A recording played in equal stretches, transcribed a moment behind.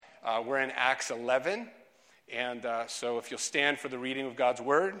We're in Acts 11, and so if you'll stand for the reading of God's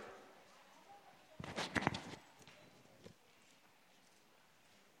Word.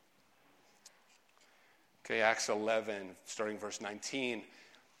 Okay, Acts 11, starting verse 19.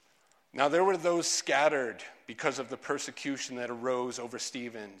 Now there were those scattered because of the persecution that arose over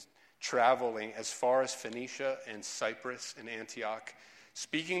Stephen, traveling as far as Phoenicia and Cyprus and Antioch,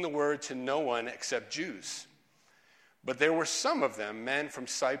 speaking the word to no one except Jews. But there were some of them, men from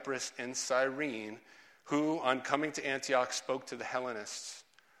Cyprus and Cyrene, who, on coming to Antioch, spoke to the Hellenists,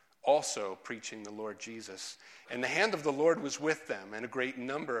 also preaching the Lord Jesus. And the hand of the Lord was with them, and a great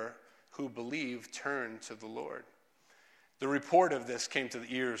number who believed turned to the Lord. The report of this came to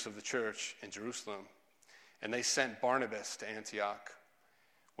the ears of the church in Jerusalem, and they sent Barnabas to Antioch.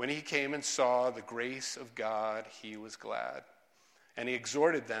 When he came and saw the grace of God, he was glad. And he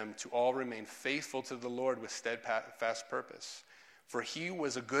exhorted them to all remain faithful to the Lord with steadfast purpose. For he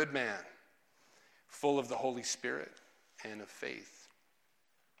was a good man, full of the Holy Spirit and of faith.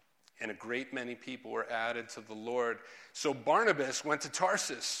 And a great many people were added to the Lord. So Barnabas went to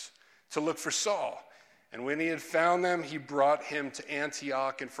Tarsus to look for Saul. And when he had found them, he brought him to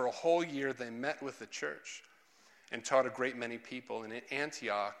Antioch. And for a whole year they met with the church and taught a great many people. And in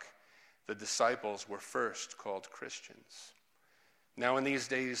Antioch, the disciples were first called Christians. Now in these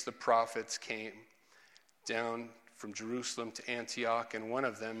days the prophets came down from Jerusalem to Antioch, and one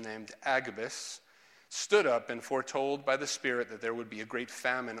of them, named Agabus, stood up and foretold by the Spirit that there would be a great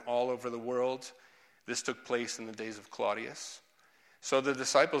famine all over the world. This took place in the days of Claudius. So the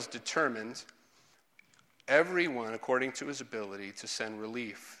disciples determined, everyone according to his ability, to send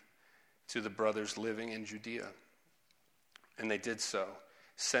relief to the brothers living in Judea. And they did so,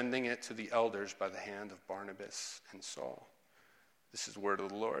 sending it to the elders by the hand of Barnabas and Saul. This is the word of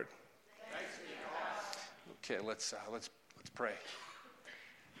the Lord. Thanks be to God. Okay, let's pray.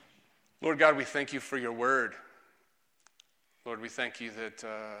 Lord God, we thank you for your word. Lord, we thank you that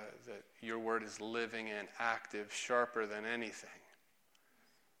your word is living and active, sharper than anything.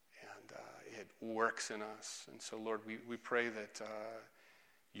 And it works in us. And so, Lord, we pray that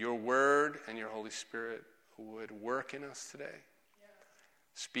your word and your Holy Spirit would work in us today.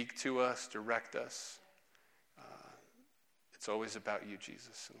 Speak to us, direct us. It's always about you,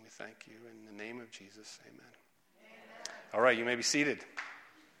 Jesus, and we thank you. In the name of Jesus, amen. All right, you may be seated.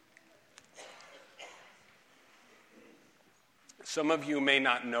 Some of you may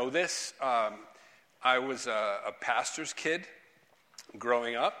not know this. I was a pastor's kid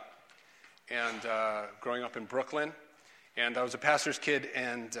growing up, and growing up in Brooklyn. And I was a pastor's kid,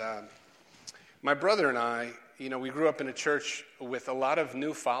 and my brother and I, we grew up in a church with a lot of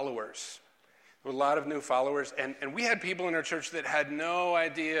new followers. And we had people in our church that had no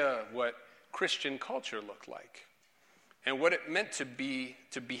idea what Christian culture looked like and what it meant to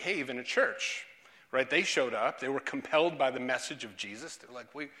behave in a church, right? They showed up. They were compelled by the message of Jesus. They're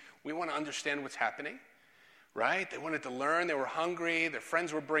like, we want to understand what's happening, right? They wanted to learn. They were hungry. Their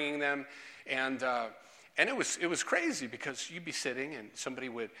friends were bringing them. And it was crazy because you'd be sitting and somebody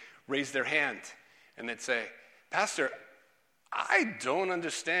would raise their hand and they'd say, Pastor, I don't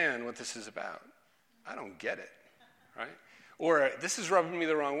understand what this is about. I don't get it, right? Or this is rubbing me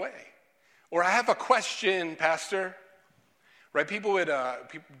the wrong way. Or I have a question, Pastor. Right? People would,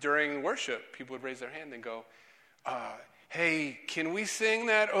 during worship, people would raise their hand and go, hey, can we sing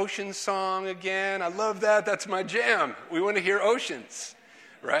that Ocean song again? I love that. That's my jam. We want to hear Oceans,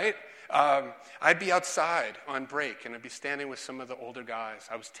 right? I'd be outside on break, and I'd be standing with some of the older guys.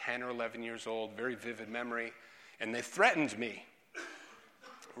 I was 10 or 11 years old, very vivid memory, and they threatened me.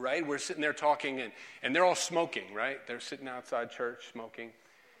 Right? We're sitting there talking, and they're all smoking, right? They're sitting outside church smoking.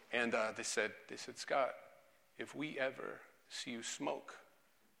 And they said, Scott, if we ever see you smoke,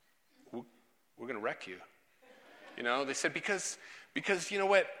 we're going to wreck you. They said, because you know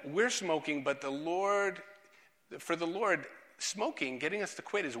what? We're smoking, but for the Lord, smoking, getting us to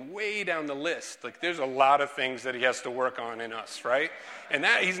quit is way down the list. Like, there's a lot of things that he has to work on in us, right? And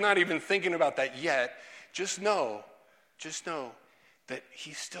that he's not even thinking about that yet. Just know that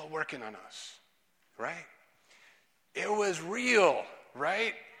he's still working on us, right? It was real,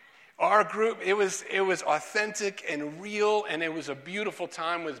 right? Our group, it was authentic and real, and it was a beautiful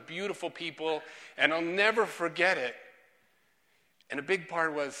time with beautiful people, and I'll never forget it. And a big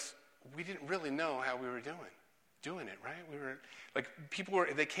part was we didn't really know how we were doing it, right? We were like,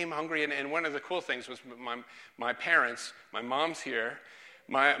 they came hungry, and one of the cool things was my parents, my mom's here,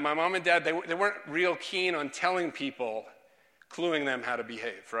 my mom and dad, they weren't real keen on telling people, cluing them how to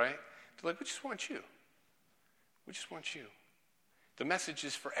behave, right? They're like, we just want you. The message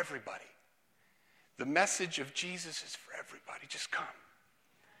is for everybody. The message of Jesus is for everybody. Just come,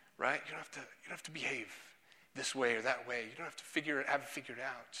 right? You don't have to behave this way or that way. You don't have to have it figured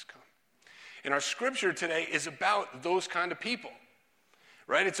out. Just come. And our scripture today is about those kind of people,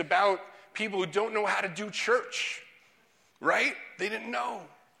 right? It's about people who don't know how to do church, right? They didn't know.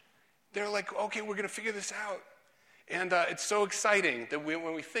 They're like, okay, we're going to figure this out. And it's so exciting that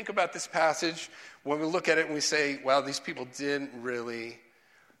when we think about this passage, when we look at it and we say, wow, these people didn't really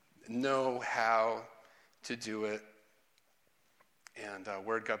know how to do it. And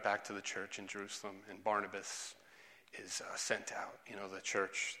word got back to the church in Jerusalem, and Barnabas is sent out. The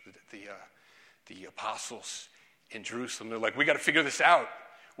church, the apostles in Jerusalem, they're like, we got to figure this out.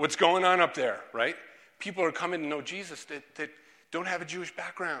 What's going on up there, right? People are coming to know Jesus that don't have a Jewish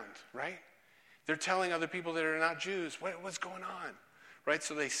background, right? They're telling other people that are not Jews, what's going on, right?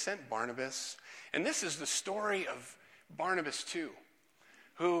 So they sent Barnabas. And this is the story of Barnabas too,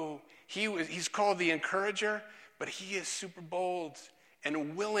 who he's called the encourager, but he is super bold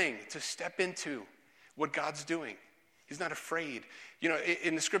and willing to step into what God's doing. He's not afraid.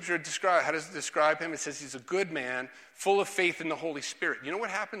 In the scripture, how does it describe him? It says he's a good man, full of faith in the Holy Spirit. You know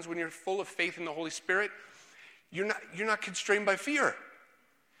what happens when you're full of faith in the Holy Spirit? You're not constrained by fear,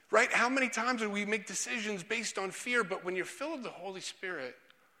 right? How many times do we make decisions based on fear? But when you're filled with the Holy Spirit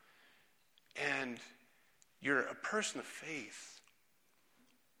and you're a person of faith,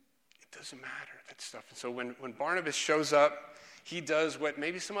 it doesn't matter, that stuff. And so when Barnabas shows up, he does what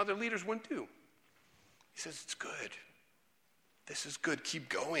maybe some other leaders wouldn't do. He says, it's good. This is good. Keep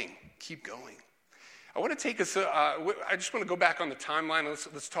going. Keep going. I want to take us, I just want to go back on the timeline.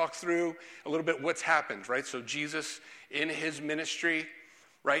 Let's talk through a little bit what's happened, right? So Jesus, in his ministry,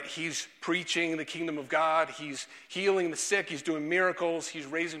 right, he's preaching the kingdom of God. He's healing the sick. He's doing miracles. He's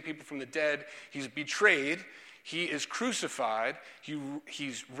raising people from the dead. He's betrayed. He is crucified.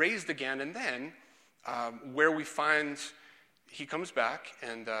 He's raised again. And then where we find he comes back,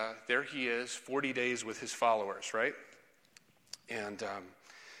 and there he is, 40 days with his followers, right?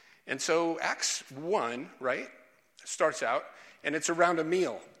 And so Acts 1, right, starts out, and it's around a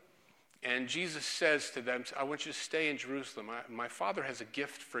meal. And Jesus says to them, I want you to stay in Jerusalem. My Father has a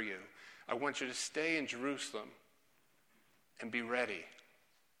gift for you. I want you to stay in Jerusalem and be ready.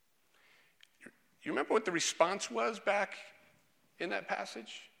 You remember what the response was back in that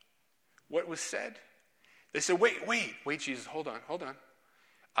passage? What was said? They said, wait, Jesus, hold on.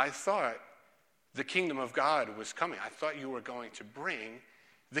 I thought the kingdom of God was coming. I thought you were going to bring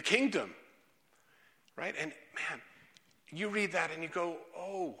the kingdom, right? And man, you read that and you go,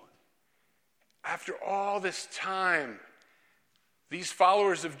 oh, after all this time, these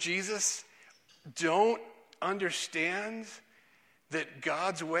followers of Jesus don't understand that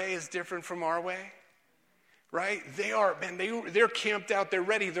God's way is different from our way, right? They're camped out, they're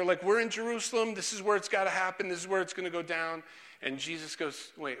ready. They're like, we're in Jerusalem, this is where it's got to happen, this is where it's going to go down. And Jesus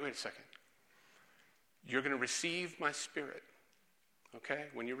goes, wait a second. You're going to receive my Spirit, okay?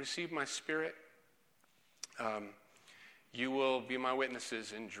 When you receive my Spirit, you will be my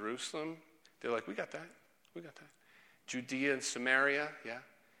witnesses in Jerusalem. They're like, we got that. Judea and Samaria, yeah,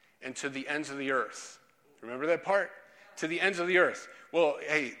 and to the ends of the earth. Remember that part? To the ends of the earth. Well,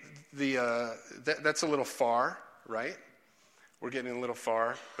 hey, that's a little far, right? We're getting a little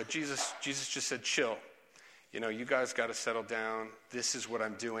far, but Jesus just said, chill. You guys got to settle down. This is what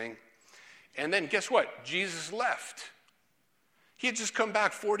I'm doing. And then guess what? Jesus left. He had just come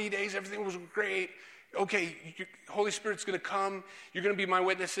back 40 days. Everything was great. Okay, Holy Spirit's going to come. You're going to be my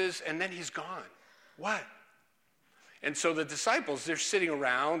witnesses. And then he's gone. What? And so the disciples, they're sitting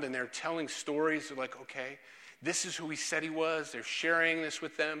around and they're telling stories. They're like, okay, this is who he said he was. They're sharing this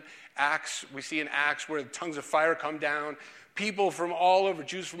with them. We see in Acts where the tongues of fire come down. People from all over,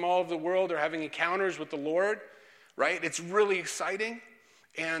 Jews from all over the world are having encounters with the Lord, right? It's really exciting.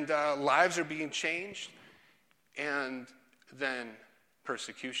 And lives are being changed. And then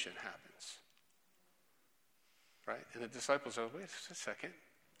persecution happens. Right? And the disciples are, wait a second.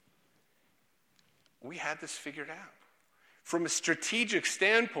 We had this figured out. From a strategic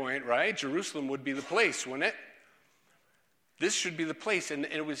standpoint, right, Jerusalem would be the place, wouldn't it? This should be the place. And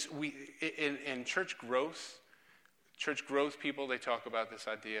it was, in church growth people, they talk about this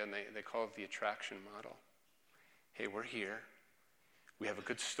idea, and they call it the attraction model. Hey, we're here. We have a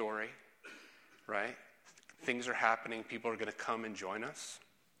good story, right? Things are happening. People are going to come and join us.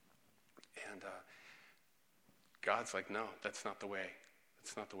 And God's like, no, that's not the way.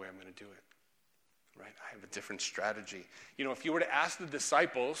 That's not the way I'm going to do it, right? I have a different strategy. If you were to ask the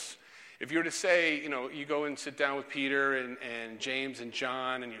disciples, if you were to say, you go and sit down with Peter and James and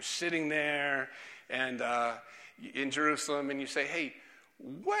John, and you're sitting there and in Jerusalem, and you say, hey,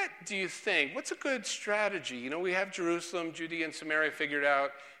 what do you think? What's a good strategy? We have Jerusalem, Judea, and Samaria figured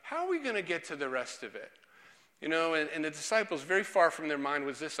out. how are we going to get to the rest of it? You know, and the disciples, very far from their mind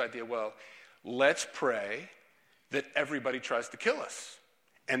was this idea, well, let's pray that everybody tries to kill us,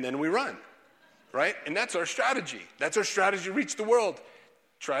 and then we run, right? And that's our strategy. That's our strategy to reach the world.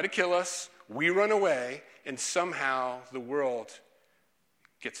 Try to kill us, we run away, and somehow the world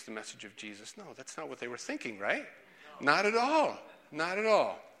gets the message of Jesus. No, that's not what they were thinking, right? No. Not at all. Not at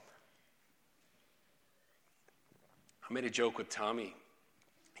all. I made a joke with Tommy.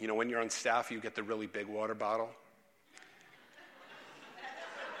 You know, when you're on staff, you get the really big water bottle.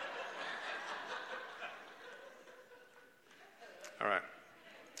 All right.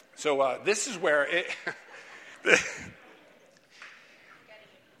 So this is where it...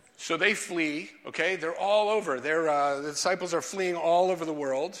 So they flee, okay? They're all over. The disciples are fleeing all over the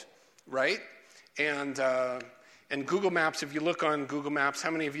world, right? And Google Maps, if you look on Google Maps,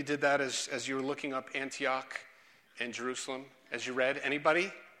 how many of you did that as you were looking up Antioch and Jerusalem as you read?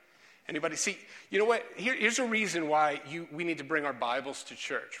 Anybody? Anybody? See, you know what? Here's a reason why we need to bring our Bibles to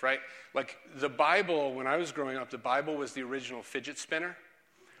church, right? Like the Bible, when I was growing up, the Bible was the original fidget spinner,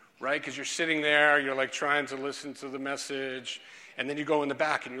 right? Because you're sitting there, you're like trying to listen to the message, and then you go in the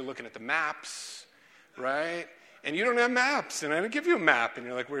back and you're looking at the maps, right? And you don't have maps, and I didn't give you a map, and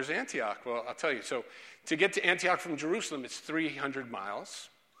you're like, where's Antioch? Well, I'll tell you. So to get to Antioch from Jerusalem, it's 300 miles,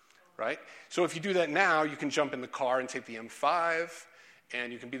 right? So if you do that now, you can jump in the car and take the M5,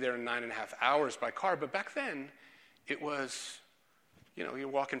 and you can be there in 9.5 hours by car. But back then, it was, you know, you're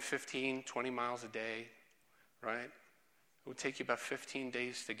walking 15, 20 miles a day, right? It would take you about 15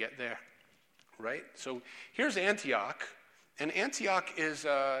 days to get there, right? So here's Antioch, and Antioch is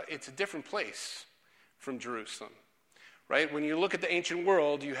it's a different place from Jerusalem, right? When you look at the ancient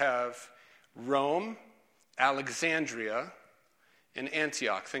world, you have Rome, Alexandria, and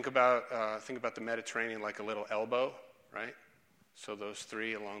Antioch. Think about the Mediterranean like a little elbow, right? So those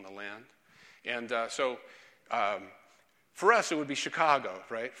three along the land. And for us, it would be Chicago,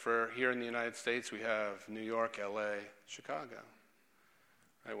 right? For here in the United States, we have New York, LA, Chicago.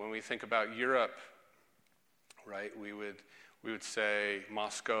 Right? When we think about Europe, right, we would say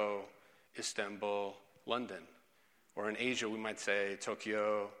Moscow, Istanbul, London. Or in Asia, we might say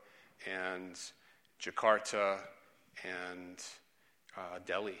Tokyo and Jakarta and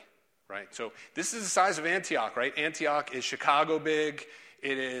Delhi, right? So this is the size of Antioch, right? Antioch is Chicago big.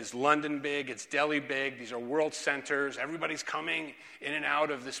 It is London big. It's Delhi big. These are world centers. Everybody's coming in and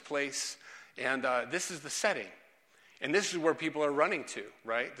out of this place. And this is the setting. And this is where people are running to,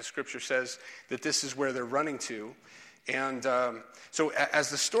 right? The scripture says that this is where they're running to. And so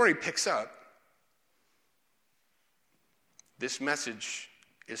as the story picks up, this message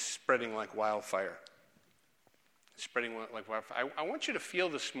is spreading like wildfire. Spreading like wildfire. I want you to feel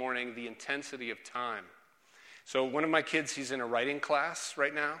this morning the intensity of time. So one of my kids, he's in a writing class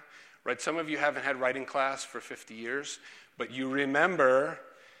right now. Right? Some of you haven't had writing class for 50 years, but you remember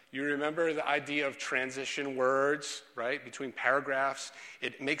the idea of transition words, right? Between paragraphs.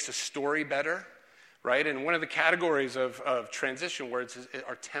 It makes a story better, right? And one of the categories of transition words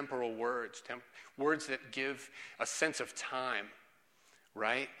are temporal words, words that give a sense of time,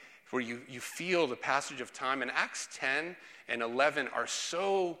 right? Where you feel the passage of time. And Acts 10 and 11 are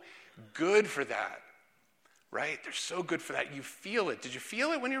so good for that, right? They're so good for that. You feel it. Did you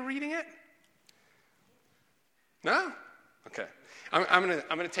feel it when you're reading it? No? Okay. I'm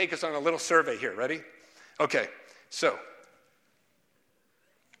gonna take us on a little survey here. Ready? Okay. So,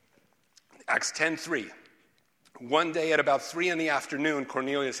 Acts 10:3. One day at about 3 p.m,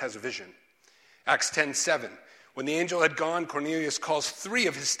 Cornelius has a vision. Acts 10:7. When the angel had gone, Cornelius calls 3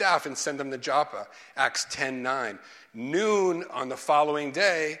 of his staff and sends them to Joppa. Acts 10:9. Noon on the following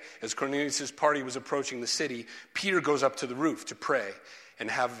day, as Cornelius' party was approaching the city, Peter goes up to the roof to pray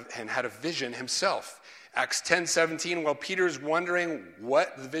and had a vision himself. Acts 10:17, while Peter is wondering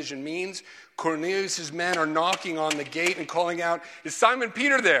what the vision means, Cornelius' men are knocking on the gate and calling out, "Is Simon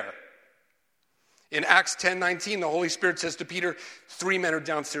Peter there?" In Acts 10:19, the Holy Spirit says to Peter, 3 men are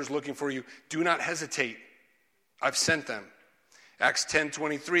downstairs looking for you. Do not hesitate. I've sent them. Acts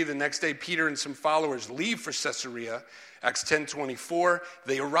 10:23, the next day, Peter and some followers leave for Caesarea. Acts 10:24,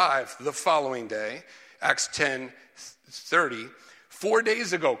 they arrive the following day. Acts 10:30, 4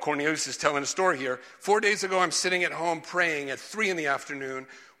 days ago, Cornelius is telling a story here. 4 days ago, I'm sitting at home praying at 3 p.m.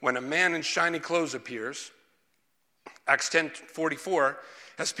 when a man in shiny clothes appears. Acts 10:44,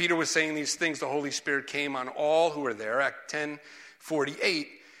 as Peter was saying these things, the Holy Spirit came on all who were there. Acts 10:48,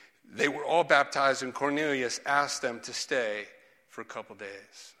 they were all baptized, and Cornelius asked them to stay for a couple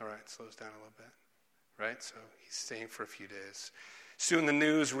days. All right, slows down a little bit. Right, so he's staying for a few days. Soon the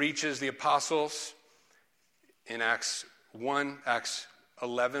news reaches the apostles in Acts 1, Acts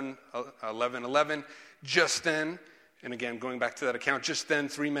 11:11. Just then, and again, going back to that account, just then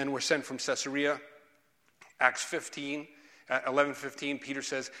 3 men were sent from Caesarea. Acts 15, 11:15, Peter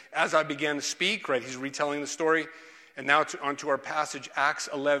says, as I began to speak, right, he's retelling the story. And now onto our passage, Acts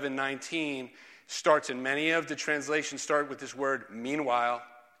 11:19 starts, and many of the translations start with this word, meanwhile.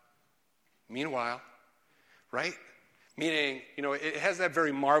 Meanwhile, right? Meaning, it has that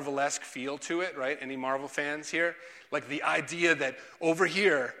very Marvel-esque feel to it, right? Any Marvel fans here? Like the idea that over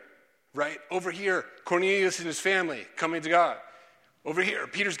here, right? Over here, Cornelius and his family coming to God. Over here,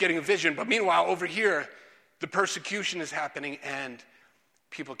 Peter's getting a vision. But meanwhile, over here, the persecution is happening and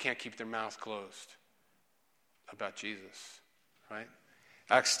people can't keep their mouth closed about Jesus, right?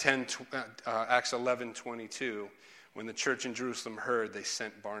 Acts 11:22, when the church in Jerusalem heard, they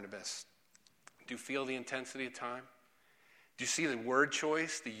sent Barnabas. Do you feel the intensity of time? Do you see the word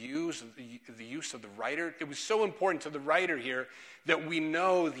choice, the use of the writer? It was so important to the writer here that we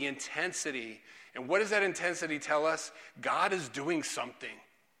know the intensity. And what does that intensity tell us? God is doing something,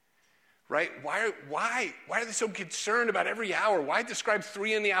 right? Why are they so concerned about every hour? Why describe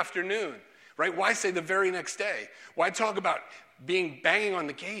 3 p.m, right? Why say the very next day? Why talk about banging on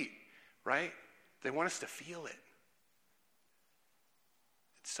the gate, right? They want us to feel it.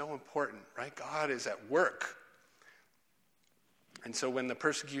 It's so important, right? God is at work. And so when the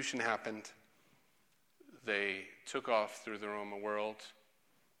persecution happened, they took off through the Roman world,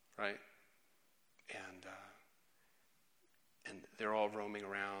 right? And they're all roaming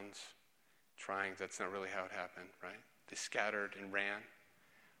around, trying. That's not really how it happened, right? They scattered and ran,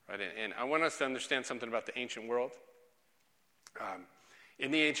 right? And I want us to understand something about the ancient world.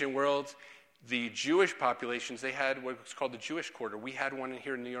 In the ancient world, the Jewish populations, they had what's called the Jewish quarter. We had one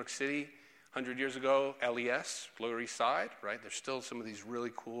here in New York City 100 years ago, LES, Lower East Side, right? There's still some of these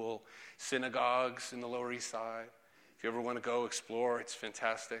really cool synagogues in the Lower East Side. If you ever want to go explore, it's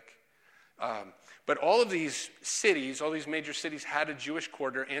fantastic. But all of these cities, all these major cities had a Jewish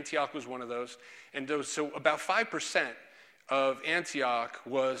quarter. Antioch was one of those. And so about 5% of Antioch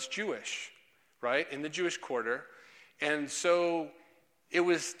was Jewish, right, in the Jewish quarter. And so it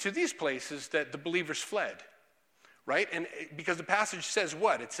was to these places that the believers fled. Right? And because the passage says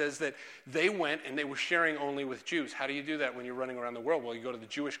what? It says that they went and they were sharing only with Jews. How do you do that when you're running around the world? Well, you go to the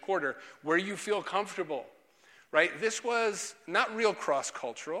Jewish quarter where you feel comfortable. Right? This was not real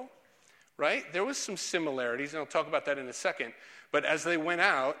cross-cultural. Right? There was some similarities, and I'll talk about that in a second. But as they went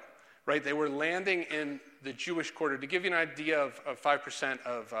out, right, they were landing in the Jewish quarter. To give you an idea of 5%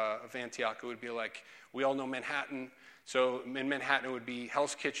 of Antioch, it would be like, we all know Manhattan. So in Manhattan, it would be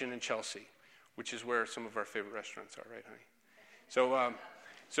Hell's Kitchen and Chelsea, which is where some of our favorite restaurants are, right, honey?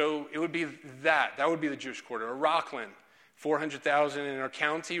 So it would be that. That would be the Jewish quarter. Or Rockland, 400,000 in our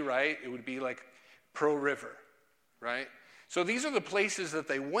county, right? It would be like Pearl River, right? So these are the places that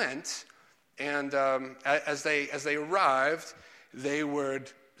they went, and as they arrived, they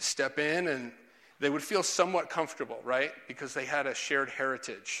would step in and they would feel somewhat comfortable, right? Because they had a shared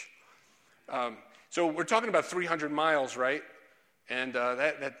heritage. So we're talking about 300 miles, right? And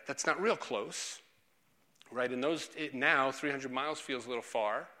that's not real close, right? Now 300 miles feels a little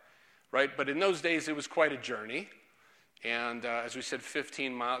far, right? But in those days, it was quite a journey. And as we said,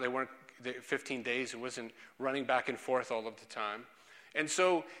 15 days. It wasn't running back and forth all of the time. And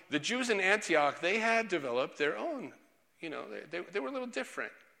so the Jews in Antioch, they had developed their own, they were a little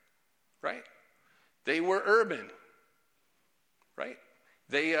different, right? They were urban, right?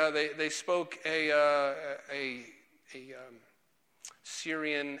 They spoke a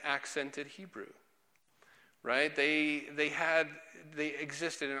Syrian accented Hebrew, right? They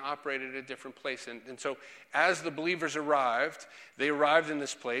existed and operated at a different place. And so as the believers arrived, they arrived in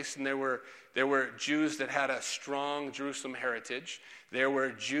this place, and there were Jews that had a strong Jerusalem heritage. There were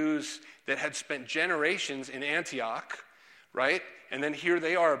Jews that had spent generations in Antioch, right? And then here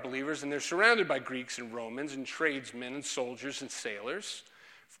they are, believers, and they're surrounded by Greeks and Romans and tradesmen and soldiers and sailors,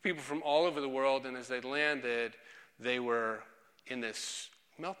 people from all over the world. And as they landed, they were in this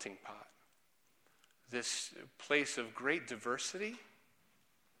melting pot, this place of great diversity.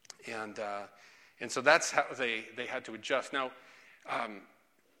 And so that's how they had to adjust. Now,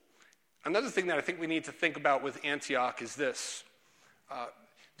 another thing that I think we need to think about with Antioch is this.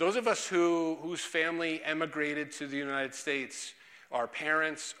 Those of us whose family emigrated to the United States, our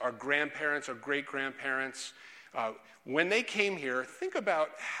parents, our grandparents, our great-grandparents, when they came here, think about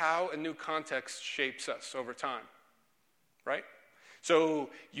how a new context shapes us over time, right? So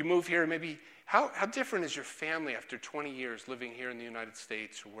you move here, maybe how different is your family after 20 years living here in the United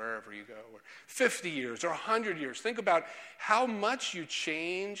States or wherever you go, or 50 years or 100 years? Think about how much you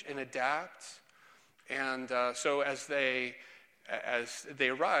change and adapt. And so as they as they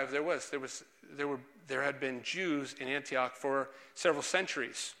arrived, there had been Jews in Antioch for several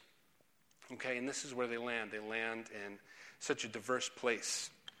centuries. Okay, and this is where they land. They land in such a diverse place.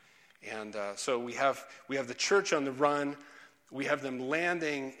 And so we have the church on the run. We have them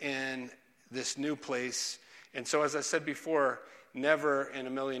landing in this new place. And so, as I said before, never in a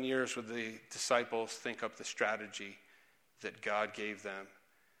million years would the disciples think up the strategy that God gave them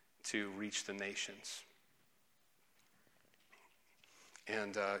to reach the nations.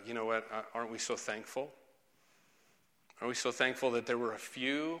 And you know what? Aren't we so thankful? Are we so thankful that there were a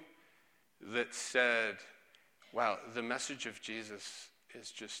few that said, wow, the message of Jesus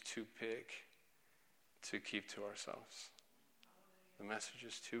is just too big to keep to ourselves. The message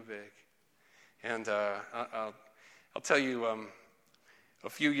is too big. And I'll tell you, a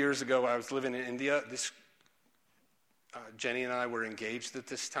few years ago, I was living in India. Jenny and I were engaged at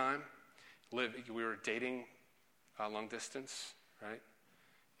this time. We were dating long distance, right?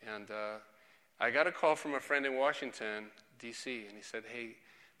 And I got a call from a friend in Washington, D.C., and he said, hey,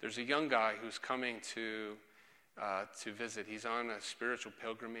 there's a young guy who's coming to visit. He's on a spiritual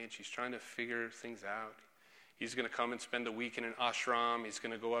pilgrimage. He's trying to figure things out. He's going to come and spend a week in an ashram. He's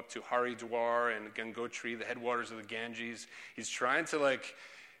going to go up to Haridwar and Gangotri, the headwaters of the Ganges. He's trying to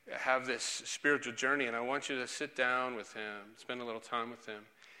have this spiritual journey, and I want you to sit down with him, spend a little time with him,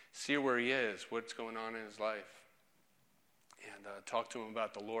 see where he is, what's going on in his life, and talk to him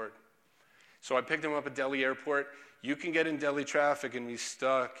about the Lord. So I picked him up at Delhi airport. You can get in Delhi traffic and be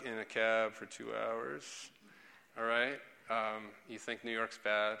stuck in a cab for 2 hours, all right? You think New York's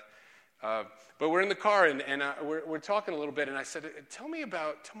bad. But we're in the car, and we're talking a little bit, and I said, tell me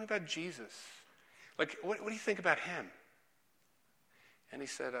about Jesus. What do you think about him? And he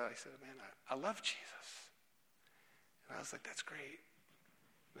said, man, I love Jesus. And I was like, that's great.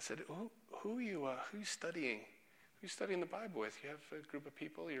 I said, who are you studying? Who are you studying the Bible with? You have a group of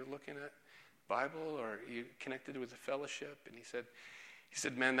people you're looking at Bible, or are you connected with a fellowship? And he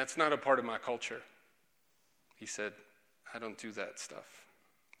said, man, that's not a part of my culture. He said, I don't do that stuff,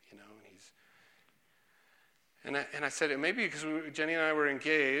 And I said, maybe because Jenny and I were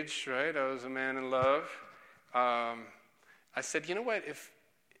engaged, right? I was a man in love. I said, you know what?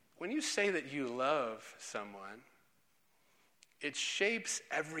 When you say that you love someone, it shapes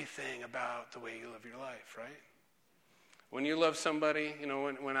everything about the way you live your life, right? When you love somebody,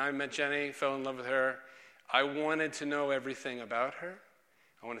 when I met Jenny, fell in love with her, I wanted to know everything about her.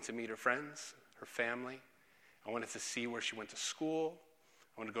 I wanted to meet her friends, her family. I wanted to see where she went to school.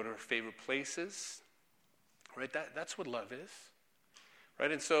 I wanted to go to her favorite places. Right, that's what love is,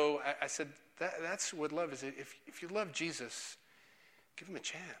 right? And so I said that's what love is. If you love Jesus, give him a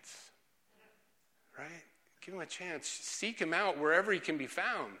chance, right? Give him a chance. Seek him out wherever he can be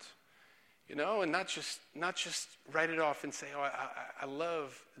found, and not just write it off and say, oh, I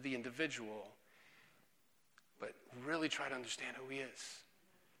love the individual, but really try to understand who he is.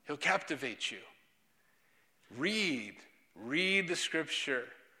 He'll captivate you. Read the scripture.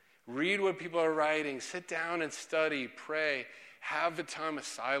 Read what people are writing. Sit down and study, pray. Have a time of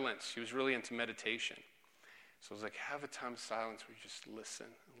silence. She was really into meditation. So I was like, have a time of silence where you just listen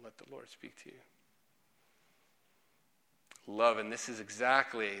and let the Lord speak to you. Love, and this is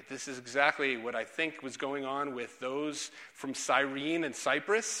exactly what I think was going on with those from Cyrene and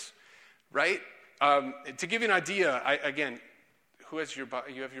Cyprus, right? To give you an idea, who has you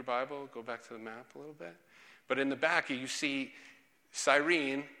have your Bible? Go back to the map a little bit. But in the back, you see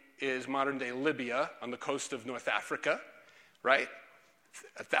Cyrene is modern-day Libya on the coast of North Africa, right?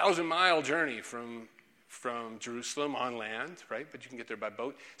 1,000-mile journey from Jerusalem on land, right? But you can get there by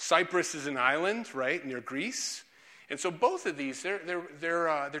boat. Cyprus is an island, right, near Greece. And so both of these,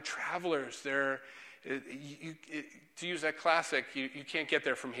 they're travelers. To use that classic, you can't get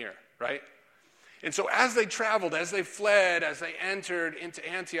there from here, right? And so as they traveled, as they fled, as they entered into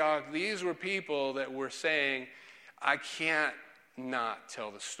Antioch, these were people that were saying, I can't not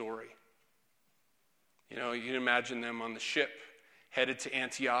tell the story. You can imagine them on the ship headed to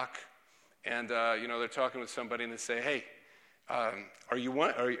Antioch, and they're talking with somebody, and they say, "Hey, are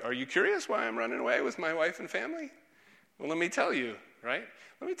you curious why I'm running away with my wife and family? Well, let me tell you, right?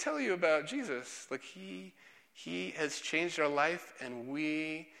 Let me tell you about Jesus. He has changed our life, and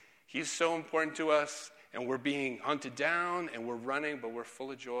he's so important to us, and we're being hunted down, and we're running, but we're full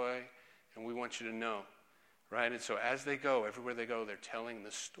of joy, and we want you to know." Right? And so as they go, everywhere they go, they're telling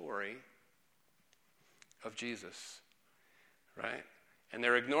the story of Jesus. Right? And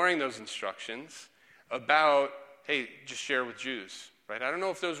they're ignoring those instructions about, hey, just share with Jews. Right? I don't know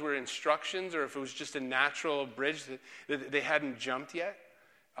if those were instructions or if it was just a natural bridge that they hadn't jumped yet.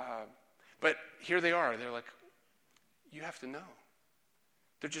 But here they are. They're like, you have to know.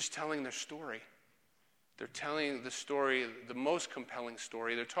 They're just telling their story. They're telling the story, the most compelling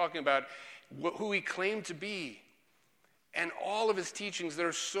story. They're talking about who he claimed to be. And all of his teachings,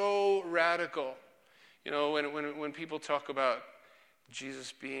 they're so radical. You know, when people talk about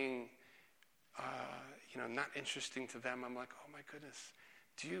Jesus being, not interesting to them, I'm like, oh my goodness.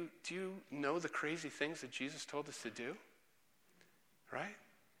 Do you know the crazy things that Jesus told us to do? Right?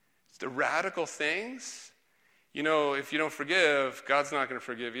 It's the radical things. You know, if you don't forgive, God's not going to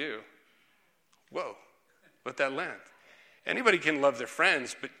forgive you. Whoa, let that land. Anybody can love their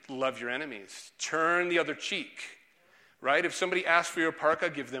friends, but love your enemies. Turn the other cheek. Right? If somebody asks for your parka,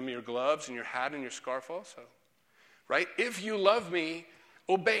 give them your gloves and your hat and your scarf also. Right? If you love me,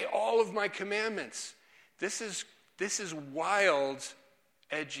 obey all of my commandments. This is wild,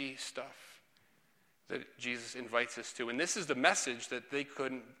 edgy stuff that Jesus invites us to. And this is the message that they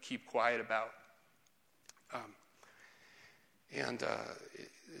couldn't keep quiet about.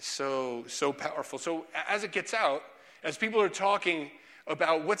 So powerful. So as it gets out, as people are talking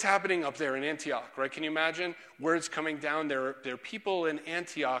about what's happening up there in Antioch, right? Can you imagine words coming down? There are people in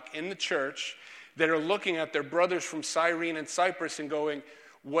Antioch in the church that are looking at their brothers from Cyrene and Cyprus and going,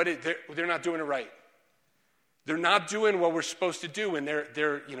 they're not doing it right. They're not doing what we're supposed to do. And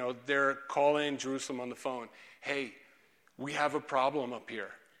they're calling Jerusalem on the phone. Hey, we have a problem up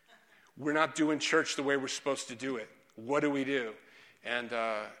here. We're not doing church the way we're supposed to do it. What do we do? And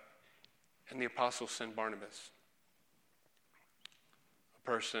the apostles sent Barnabas.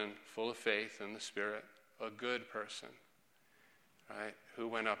 Person full of faith in the Spirit, a good person, right, who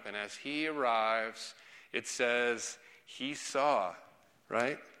went up. And as he arrives, it says he saw,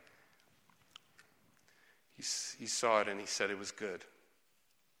 right? He saw it and he said it was good.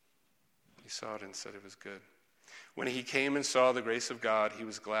 He saw it and said it was good. When he came and saw the grace of God, he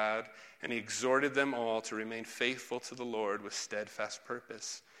was glad, and he exhorted them all to remain faithful to the Lord with steadfast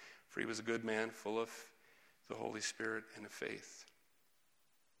purpose, for he was a good man, full of the Holy Spirit and of faith.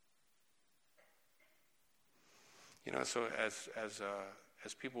 You know, so as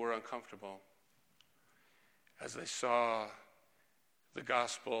people were uncomfortable, as they saw the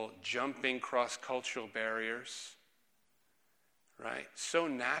gospel jumping cross-cultural barriers, right? So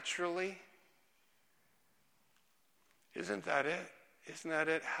naturally, isn't that it? Isn't that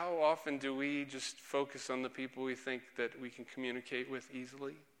it? How often do we just focus on the people we think that we can communicate with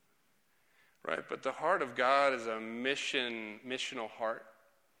easily? Right? But the heart of God is a missional heart.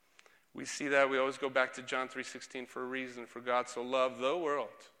 We see that. We always go back to John 3:16 for a reason. For God so loved the world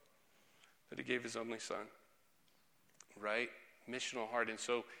that he gave his only son. Right? Missional heart. And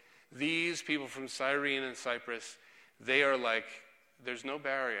so these people from Cyrene and Cyprus, they are like, there's no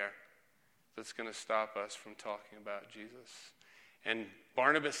barrier that's going to stop us from talking about Jesus. And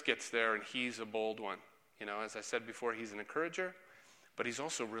Barnabas gets there, and he's a bold one. You know, as I said before, he's an encourager, but he's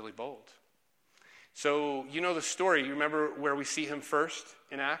also really bold. So you know the story. You remember where we see him first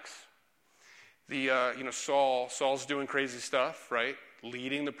in Acts? Saul's doing crazy stuff, right?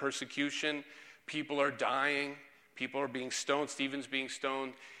 Leading the persecution. People are dying. People are being stoned. Stephen's being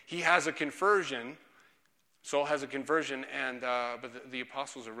stoned. He has a conversion. Saul has a conversion, but the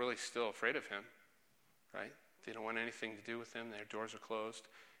apostles are really still afraid of him, right? They don't want anything to do with him. Their doors are closed.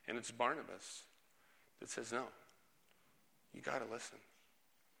 And it's Barnabas that says, no, you got to listen.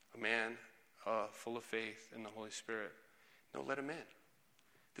 A man full of faith in the Holy Spirit. No, let him in.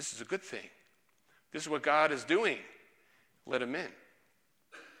 This is a good thing. This is what God is doing. Let him in.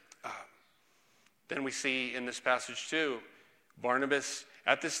 Then we see in this passage too, Barnabas,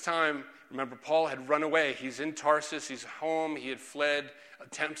 at this time, remember Paul had run away. He's in Tarsus. He's home. He had fled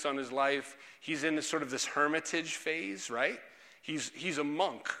attempts on his life. He's in this hermitage phase, right? He's a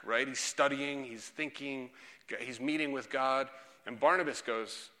monk, right? He's studying. He's thinking. He's meeting with God. And Barnabas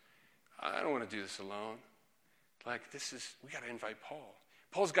goes, I don't want to do this alone. We got to invite Paul.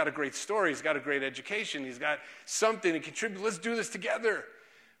 Paul's got a great story. He's got a great education. He's got something to contribute. Let's do this together,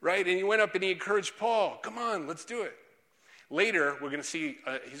 right? And he went up and he encouraged Paul. Come on, let's do it. Later, we're going to see,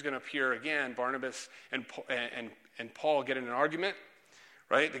 he's going to appear again, Barnabas and Paul get in an argument,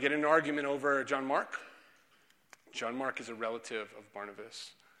 right? They get in an argument over John Mark. John Mark is a relative of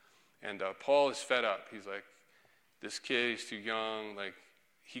Barnabas. And Paul is fed up. He's like, this kid, he's too young. Like,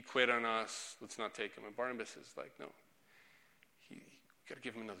 he quit on us. Let's not take him. And Barnabas is like, no, you got to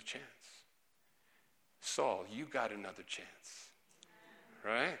give him another chance. Saul, you got another chance,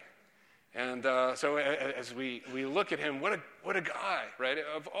 right? And so as we look at him, what a guy, right?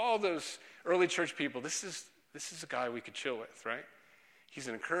 Of all those early church people, this is a guy we could chill with, right? He's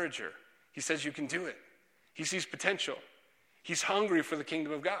an encourager. He says you can do it. He sees potential. He's hungry for the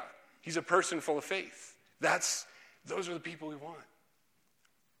kingdom of God. He's a person full of faith. That's those are the people we want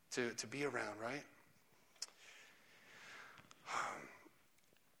to be around, right?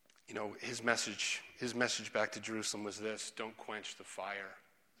 His message back to Jerusalem was this: don't quench the fire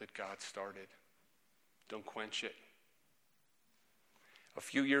that God started. Don't quench it. A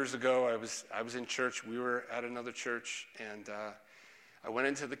few years ago, I was in church. We were at another church, and I went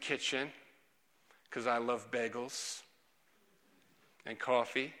into the kitchen because I love bagels and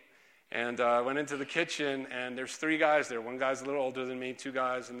coffee. And I went into the kitchen, and there's 3 guys there. One guy's a little older than me, 2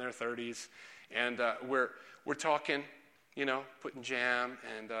 guys in their 30s, and we're talking, putting jam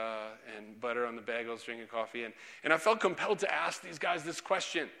and butter on the bagels, drinking coffee, and I felt compelled to ask these guys this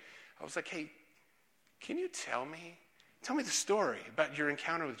question. I was like, hey, can you tell me the story about your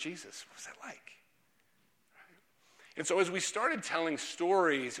encounter with Jesus? What was that like? Right? And so as we started telling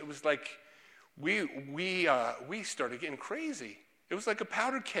stories, it was like we started getting crazy. It was like a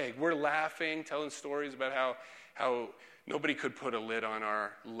powder keg. We're laughing, telling stories about how nobody could put a lid on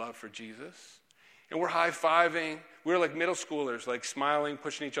our love for Jesus. And we're high-fiving. We were like middle schoolers, like smiling,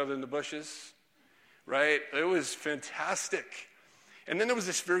 pushing each other in the bushes, right? It was fantastic. And then there was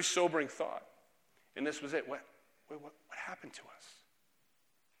this very sobering thought. And this was it. What happened to us?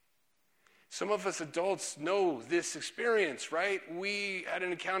 Some of us adults know this experience, right? We had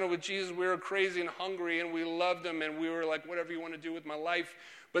an encounter with Jesus. We were crazy and hungry, and we loved him, and we were like, whatever you want to do with my life.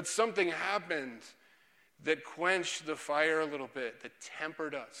 But something happened that quenched the fire a little bit, that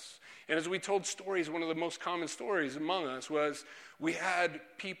tempered us. And as we told stories, one of the most common stories among us was we had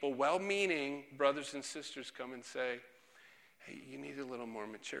people, well-meaning brothers and sisters, come and say, hey, you need a little more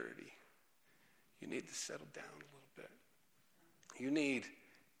maturity. You need to settle down a little bit. You need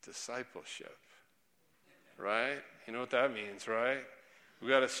discipleship, right? You know what that means, right? We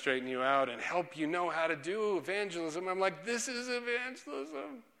got to straighten you out and help you know how to do evangelism. I'm like, this is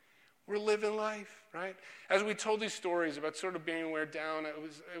evangelism. We're living life, right? As we told these stories about sort of being weighed down,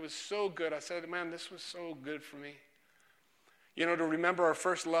 it was so good. I said, man, this was so good for me. To remember our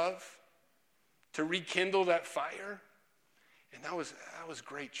first love, to rekindle that fire. And that was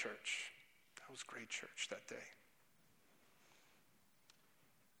great church. That was great church that day.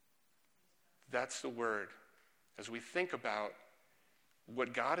 That's the word. As we think about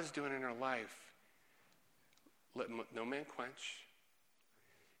what God is doing in our life, let no man quench.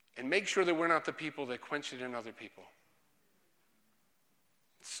 And make sure that we're not the people that quench it in other people.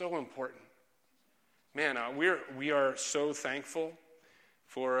 It's so important. Man, we are so thankful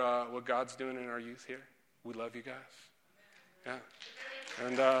for what God's doing in our youth here. We love you guys. Yeah.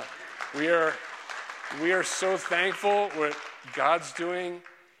 And we are so thankful what God's doing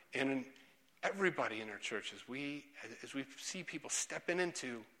in everybody in our church as we see people stepping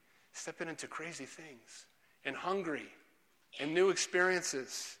into crazy things and hungry and new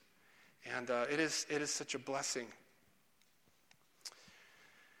experiences. And it is such a blessing.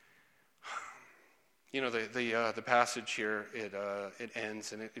 The passage here, it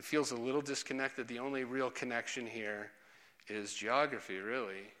ends, and it feels a little disconnected. The only real connection here is geography,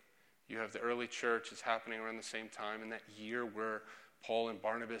 really. You have the early church is happening around the same time in that year where Paul and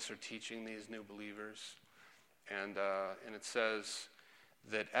Barnabas are teaching these new believers. And it says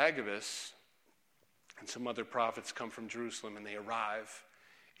that Agabus and some other prophets come from Jerusalem, and they arrive,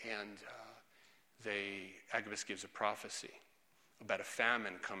 and Agabus gives a prophecy about a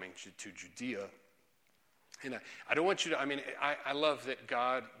famine coming to Judea. And I don't want you to, I love that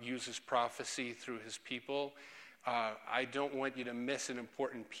God uses prophecy through his people. I don't want you to miss an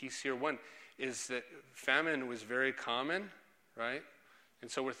important piece here. One is that famine was very common, right? And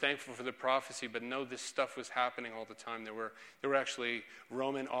so we're thankful for the prophecy, but no, this stuff was happening all the time. There were actually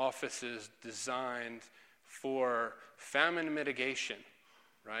Roman offices designed for famine mitigation,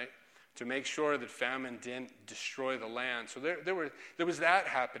 right? To make sure that famine didn't destroy the land. So there was that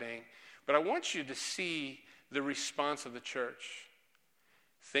happening. But I want you to see the response of the church.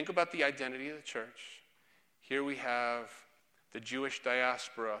 Think about the identity of the church. Here we have the Jewish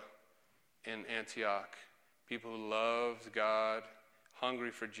diaspora in Antioch. People who loved God,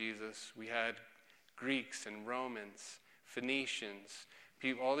 hungry for Jesus. We had Greeks and Romans, Phoenicians.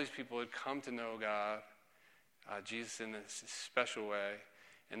 All these people had come to know God, Jesus in this special way.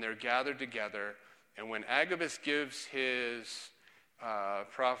 And they're gathered together. And when Agabus gives his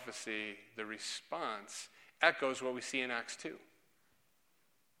prophecy, the response echoes what we see in Acts 2.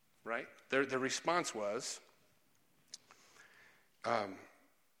 Right? The response was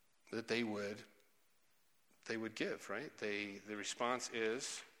that they would give, right? The response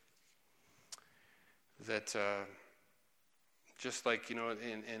is that just like,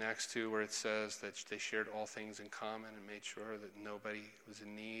 in Acts 2 where it says that they shared all things in common and made sure that nobody was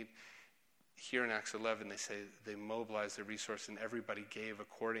in need. here in Acts 11, they say they mobilized their resources and everybody gave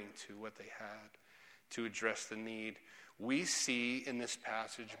according to what they had to address the need. We see in this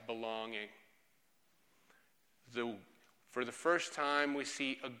passage belonging. For the first time, we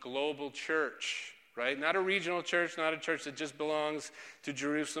see a global church, right? Not a regional church, not a church that just belongs to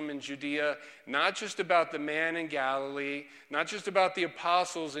Jerusalem and Judea, not just about the man in Galilee, not just about the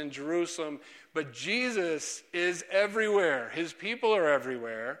apostles in Jerusalem, but Jesus is everywhere. His people are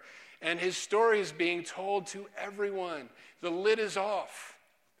everywhere, and his story is being told to everyone. The lid is off.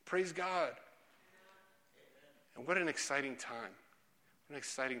 Praise God. And what an exciting time. What an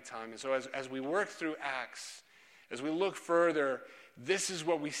exciting time. And so as we work through Acts, as we look further, this is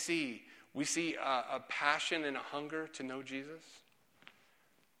what we see. We see a passion and a hunger to know Jesus.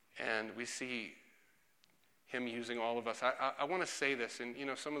 And we see him using all of us. I want to say this, and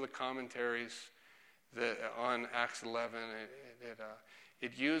some of the commentaries on Acts 11,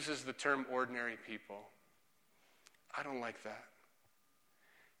 it uses the term ordinary people. I don't like that.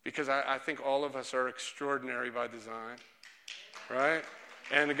 Because I think all of us are extraordinary by design, right?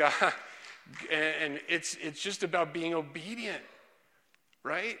 And God, and it's just about being obedient,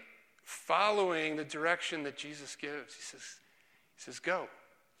 right? Following the direction that Jesus gives. He says, go.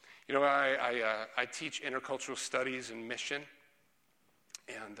 I teach intercultural studies and mission,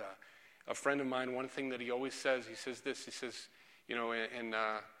 and a friend of mine, one thing that he always says, he says, in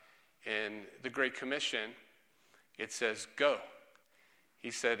the Great Commission, it says, go. He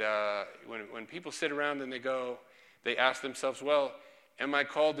said, when people sit around and they ask themselves, well, am I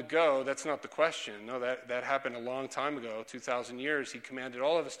called to go? That's not the question. No, that happened a long time ago, 2,000 years. He commanded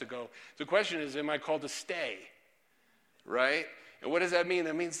all of us to go. The question is, am I called to stay? Right? And what does that mean?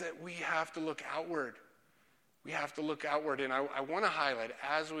 That means that we have to look outward. We have to look outward. And I want to highlight,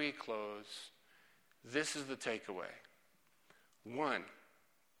 as we close, this is the takeaway. 1,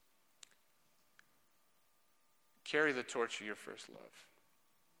 carry the torch of your first love.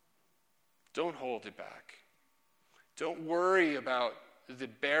 Don't hold it back. Don't worry about the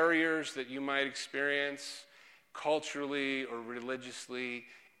barriers that you might experience culturally or religiously.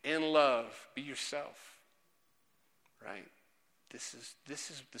 In love, be yourself. Right? This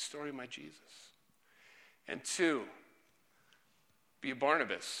is the story of my Jesus. And 2, be a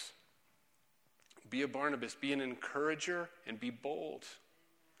Barnabas. Be a Barnabas. Be an encourager and be bold.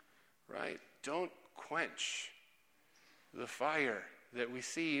 Right? Don't quench the fire that we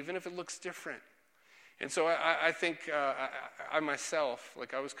see, even if it looks different. And so I think I myself,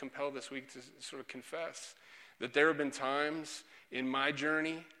 I was compelled this week to sort of confess that there have been times in my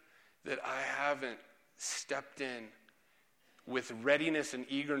journey that I haven't stepped in with readiness and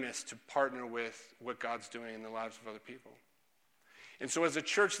eagerness to partner with what God's doing in the lives of other people. And so as a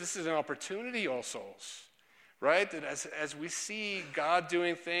church, this is an opportunity, all souls, right? That as we see God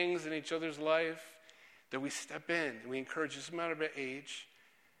doing things in each other's life, that we step in and we encourage. It doesn't matter about age.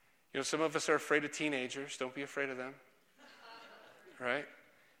 Some of us are afraid of teenagers. Don't be afraid of them. Right?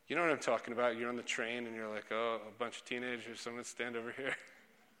 You know what I'm talking about. You're on the train and you're like, oh, a bunch of teenagers, someone stand over here.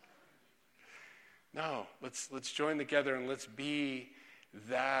 No, let's join together and let's be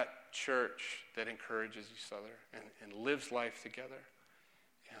that church that encourages each other and lives life together.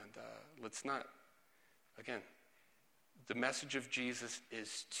 And let's not, again, the message of Jesus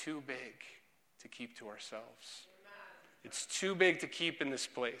is too big to keep to ourselves. It's too big to keep in this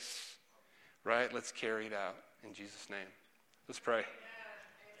place, right? Let's carry it out in Jesus' name. Let's pray.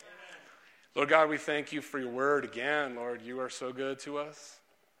 Lord God, we thank you for your word again. Lord, you are so good to us.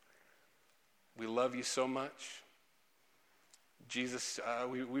 We love you so much. Jesus,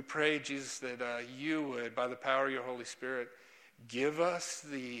 we pray, Jesus, that you would, by the power of your Holy Spirit, give us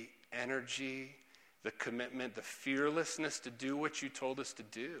the energy, the commitment, the fearlessness to do what you told us to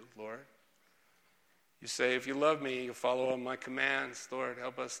do, Lord. You say, if you love me, you'll follow all my commands. Lord,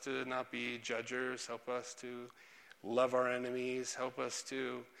 help us to not be judgers. Help us to love our enemies. Help us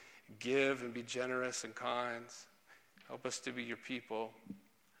to give and be generous and kind. Help us to be your people.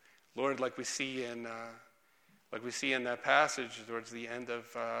 Lord, like we see in that passage towards the end of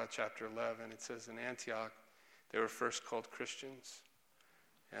chapter 11, it says in Antioch, they were first called Christians.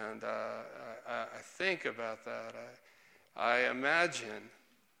 And I think about that. I imagine,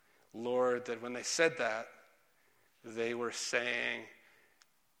 Lord, that when they said that, they were saying,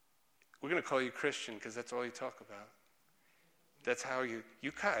 we're going to call you Christian because that's all you talk about. That's how you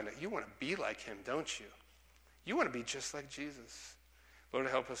want to be like him, don't you? You want to be just like Jesus. Lord,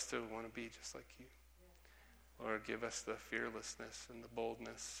 help us to want to be just like you. Lord, give us the fearlessness and the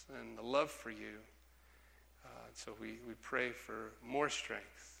boldness and the love for you. So we pray for more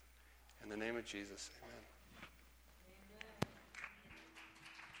strength. In the name of Jesus, amen.